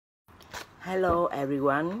Hello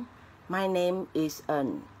everyone, my name is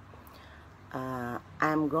SÄNG.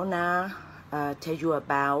 I'm gonna tell you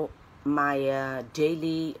about my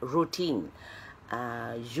daily routine.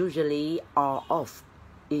 Usually or off,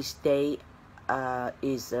 each day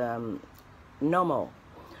is normal.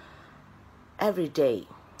 Every day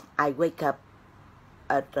I wake up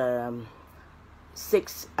at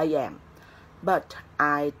 6 a.m. but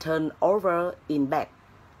I turn over in bed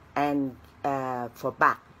and for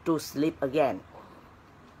back to sleep again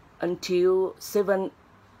until 7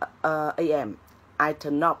 a.m. I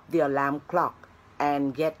turn off the alarm clock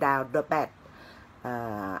and get out of the bed.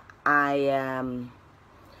 I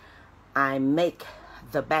make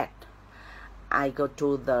the bed. I go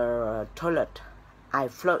to the toilet. I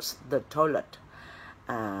flush the toilet.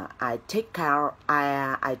 I take a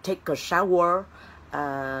shower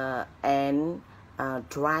and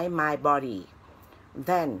dry my body.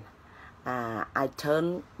 Then I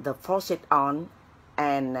turn the faucet on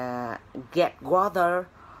and get water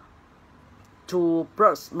to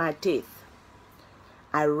brush my teeth.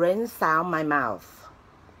 I rinse out my mouth.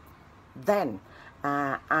 Then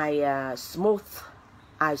I smooth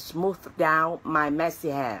down my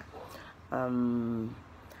messy hair.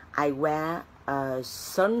 I wear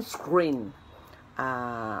sunscreen.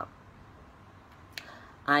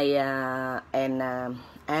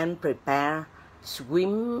 And prepare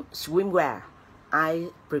swimwear. I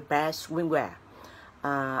prepare swimwear.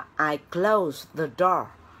 I close the door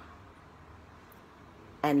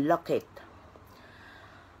and lock it.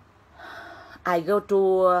 I go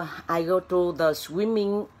to the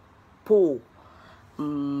swimming pool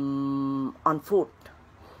on foot.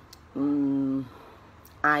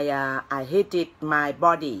 I heated my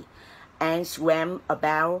body and swam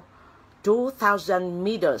about 2,000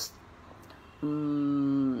 meters.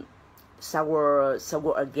 Shower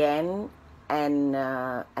again and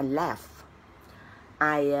left.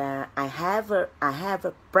 I have a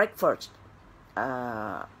breakfast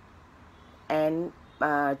and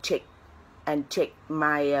check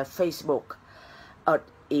my Facebook at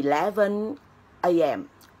 11 a.m.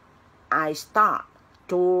 I start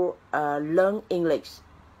to learn English.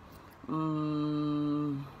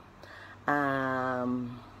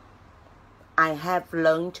 I have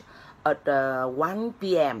lunch at 1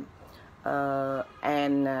 p.m.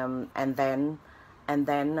 And then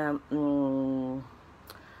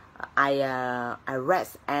I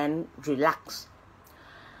rest and relax.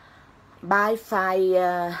 By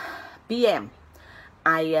 5 p.m.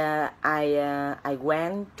 I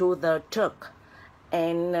went to the church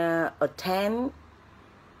and attend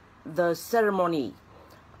the ceremony.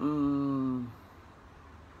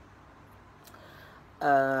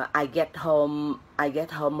 I get home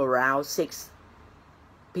around 6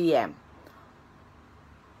 p.m.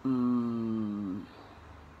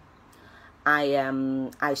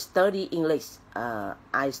 I study English.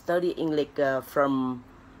 I study English from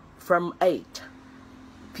 8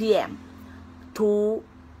 p.m. to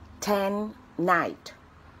 10 night.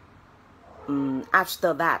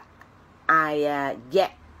 After that, I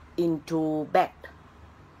get into bed.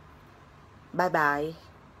 Bye bye.